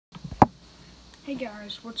Hey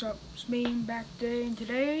guys, what's up? It's me back today, and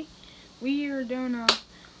today we are doing a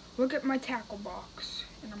look at my tackle box,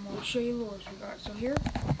 and I'm gonna show you the lures we got. So here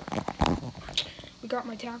we got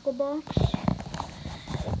my tackle box,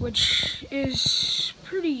 which is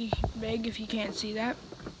pretty big if you can't see that.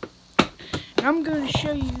 And I'm going to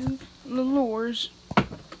show you the lures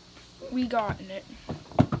we got in it.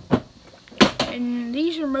 And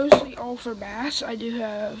these are mostly all for bass. I do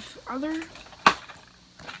have other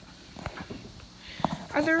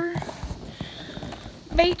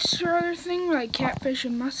baits or other things like catfish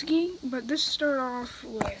and muskie, but this started off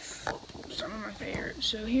with some of my favorites.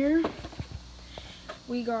 So here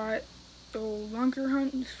we got the old Lunker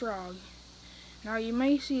Hunt Frog. Now you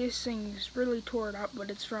may see this thing's really tore up,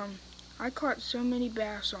 but it's from, I caught so many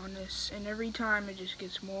bass on this, and every time it just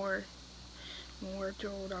gets more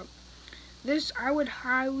tore up. This, I would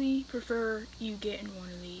highly prefer you getting one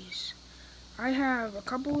of these. I have a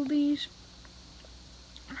couple of these.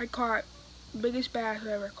 I caught the biggest bass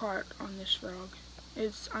I ever caught on this frog.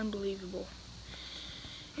 It's unbelievable.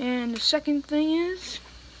 And the second thing is,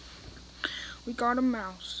 we got a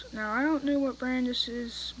mouse. Now I don't know what brand this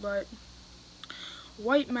is, but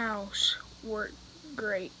white mouse work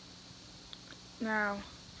great. Now,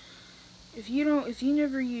 if you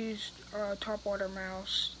never used a topwater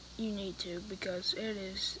mouse, you need to, because it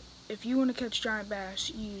is, if you want to catch giant bass,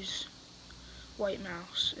 use white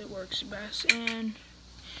mouse. It works the best. And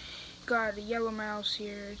got a yellow mouse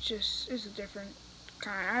here. It's a different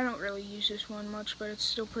kind. I don't really use this one much, but it's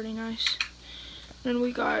still pretty nice. Then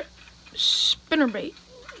we got spinnerbait.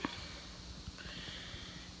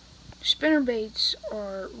 Spinnerbaits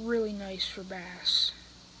are really nice for bass.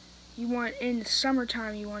 You want, in the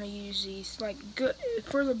summertime, you want to use these like good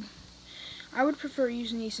for the. I would prefer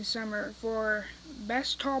using these in summer. For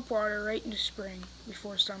best topwater right in the spring.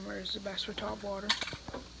 Before summer is the best for topwater.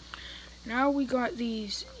 Now we got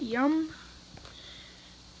these Yum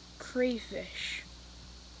crayfish.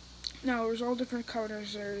 Now there's all different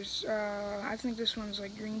colors. There's I think this one's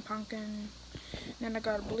like green pumpkin. Then I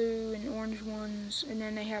got blue and orange ones, and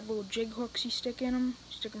then they have little jig hooks you stick in them.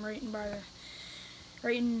 Stick them right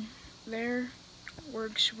in there.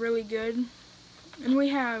 Works really good. And we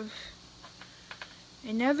have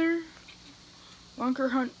another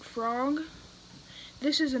Lunker Hunt Frog.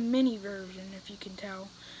 This is a mini version, if you can tell.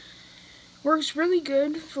 Works really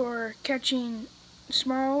good for catching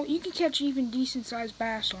small. You can catch even decent sized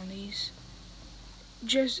bass on these.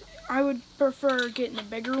 I would prefer getting the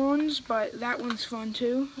bigger ones, but that one's fun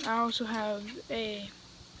too. I also have a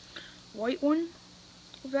white one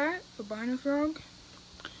of that, albino frog.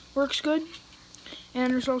 Works good.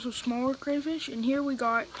 And there's also smaller crayfish. And here we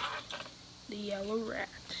got the yellow rat.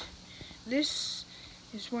 This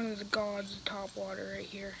is one of the gods of topwater right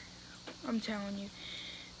here. I'm telling you.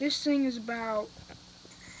 This thing is about,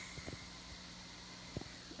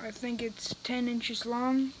 I think it's 10 inches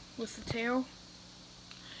long with the tail.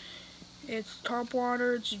 It's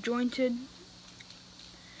topwater, it's jointed.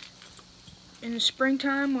 In the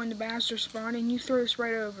springtime when the bass are spawning, you throw this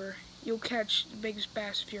right over. You'll catch the biggest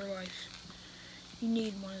bass of your life. You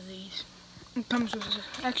need one of these. It comes with an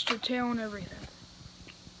extra tail and everything.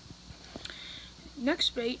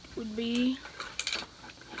 Next bait would be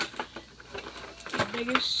the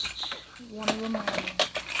biggest one of them all.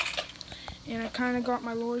 And I kind of got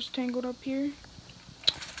my lures tangled up here.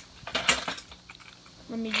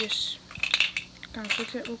 Let me just kind of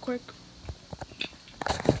fix it real quick.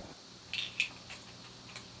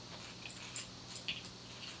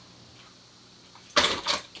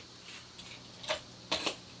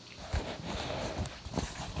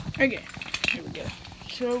 Okay, here we go.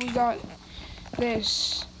 So we got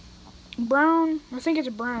this brown, I think it's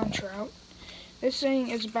a brown trout. This thing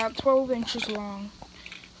is about 12 inches long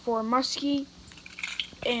for muskie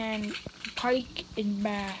and pike and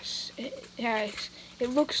bass. It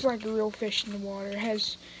looks like a real fish in the water. It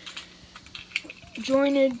has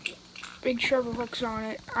jointed big treble hooks on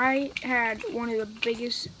it. I had one of the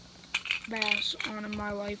biggest bass on in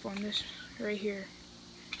my life on this right here.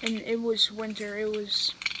 And it was winter. It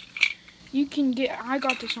was, I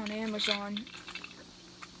got this on Amazon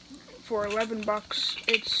for 11 bucks.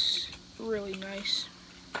 It's really nice.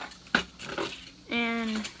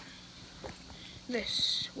 And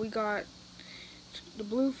this, we got the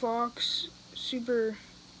Blue Fox Super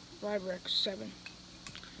Vibrex 7.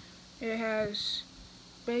 It has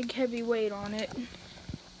big heavy weight on it,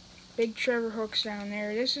 big treble hooks down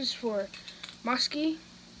there. This is for muskie.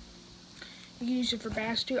 You can use it for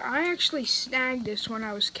bass too. I actually snagged this when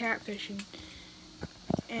I was catfishing,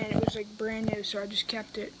 and it was like brand new, so I just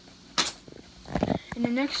kept it. And the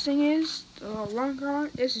next thing is the Lunker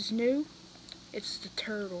Hunt. This is new. It's the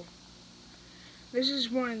turtle. This is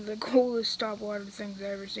one of the coolest topwater things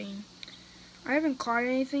I've ever seen. I haven't caught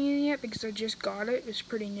anything in it yet because I just got it. It's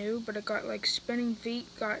pretty new, but it got like spinning feet,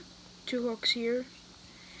 got 2 hooks here,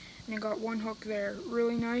 and it got 1 hook there.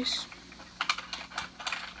 Really nice.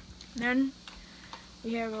 Then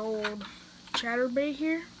we have an old chatterbait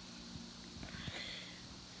here.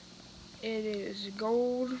 It is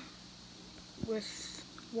gold with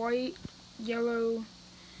white, yellow,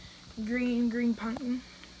 green pumpkin.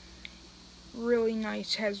 Really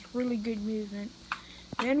nice, has really good movement.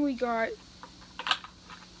 Then we got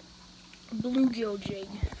a bluegill jig.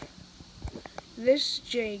 This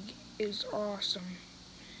jig is awesome.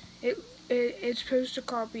 It's supposed to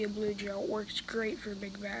copy a bluegill. It works great for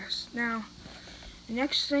big bass. Now, the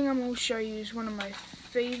next thing I'm going to show you is one of my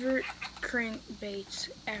favorite crankbaits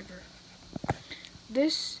ever.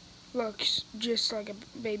 This looks just like a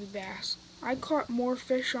baby bass. I caught more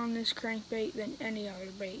fish on this crankbait than any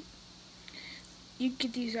other bait. You can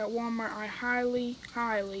get these at Walmart. I highly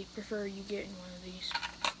prefer you getting one of these.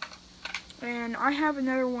 And I have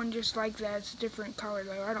another one just like that. It's a different color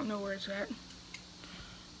though. I don't know where it's at.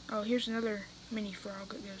 Oh, here's another mini frog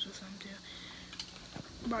that goes with them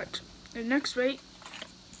too. But the next bait,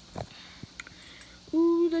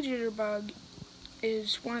 the jitterbug,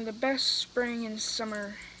 is one of the best spring and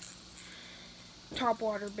summer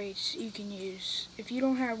topwater baits you can use. If you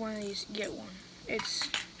don't have one of these, get one.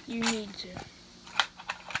 You need to.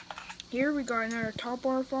 Here we got another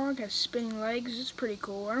topwater frog, has spinning legs. It's pretty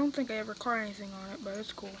cool. I don't think I ever caught anything on it, but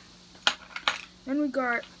it's cool. Then we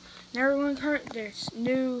got another one. This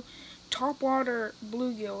new topwater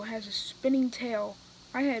bluegill has a spinning tail.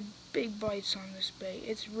 I had big bites on this bait.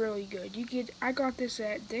 It's really good. I got this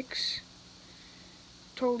at Dick's.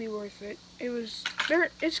 Totally worth it.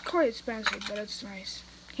 It's quite expensive, but it's nice.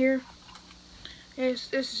 Here,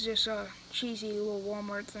 this is just a cheesy little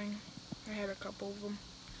Walmart thing. I had a couple of them.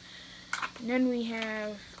 And then we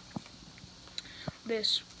have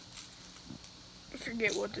this, I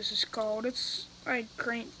forget what this is called. It's like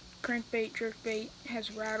crankbait, jerkbait. It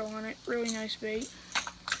has rattle on it. Really nice bait.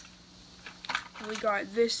 We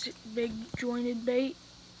got this big jointed bait.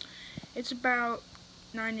 It's about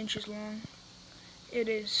 9 inches long. It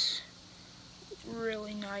is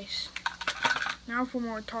really nice. Now for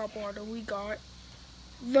more topwater, we got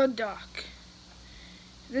the duck.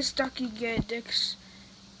 This duck you get at Dick's,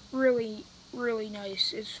 really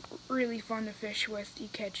nice. It's really fun to fish with. You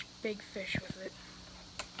catch big fish with it.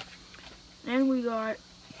 And we got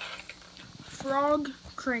frog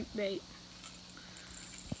crankbait.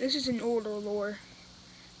 This is an older lure.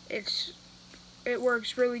 It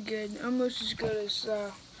works really good, almost as good as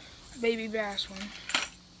baby bass one.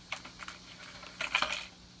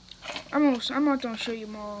 I'm not gonna show you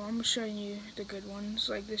them all. I'm showing you the good ones,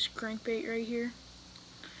 like this crankbait right here.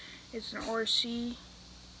 It's an RC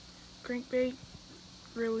crankbait,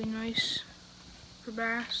 really nice for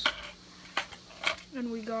bass.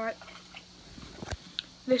 And we got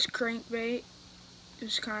this crankbait.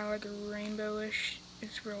 It's kind of like a rainbowish.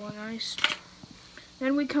 It's really nice.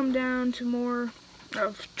 Then we come down to more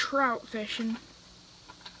of trout fishing.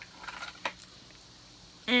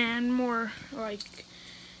 And more like,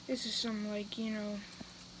 this is some like, you know,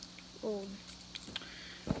 old,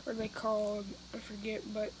 what are they called? I forget,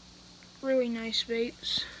 but really nice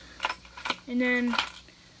baits. And then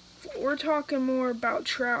we're talking more about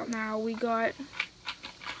trout now. We got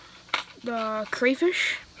the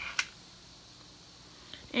crayfish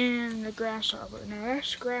and the grasshopper. Now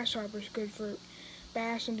that grasshopper is good for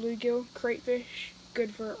bass and bluegill. Crayfish,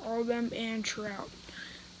 good for all of them, and trout.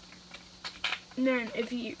 And then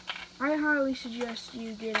I highly suggest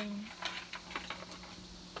you getting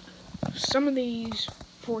some of these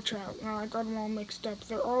for trout. Now I got them all mixed up.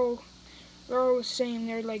 They're all the same.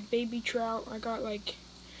 They're like baby trout. I got like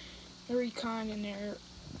every kind in there.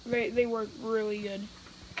 They work really good.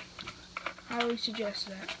 Highly suggest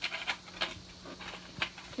that.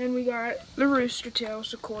 Then we got the rooster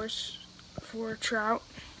tails, of course, for trout.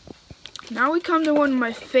 Now we come to one of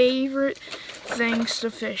my favorite things to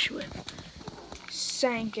fish with.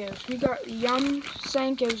 Senkos. We got Yum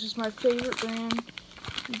Senkos is my favorite brand.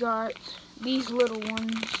 We got these little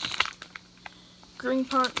ones. Green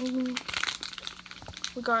pumpkin.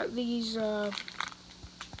 We got these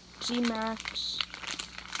Z-Max.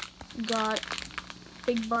 We got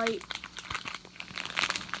Big Bite.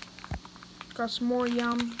 Got some more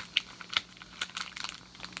Yum.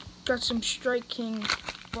 Got some Strike King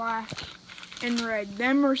black and red.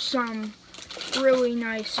 Them are some really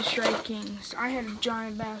nice Strike Kings. I had a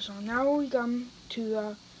giant bass on. Now we come to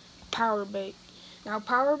the power bait. Now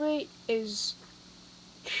power bait is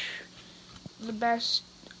the best,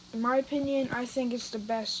 in my opinion, I think it's the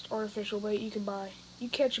best artificial bait you can buy. You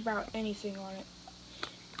catch about anything on it.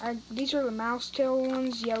 These are the mouse tail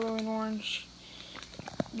ones, yellow and orange.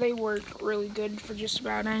 They work really good for just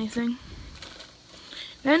about anything.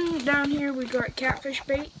 Then down here we got catfish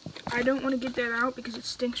bait. I don't want to get that out because it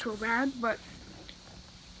stinks real bad, but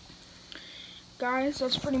guys,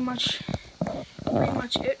 that's pretty much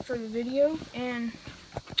it for the video, and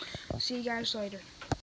see you guys later.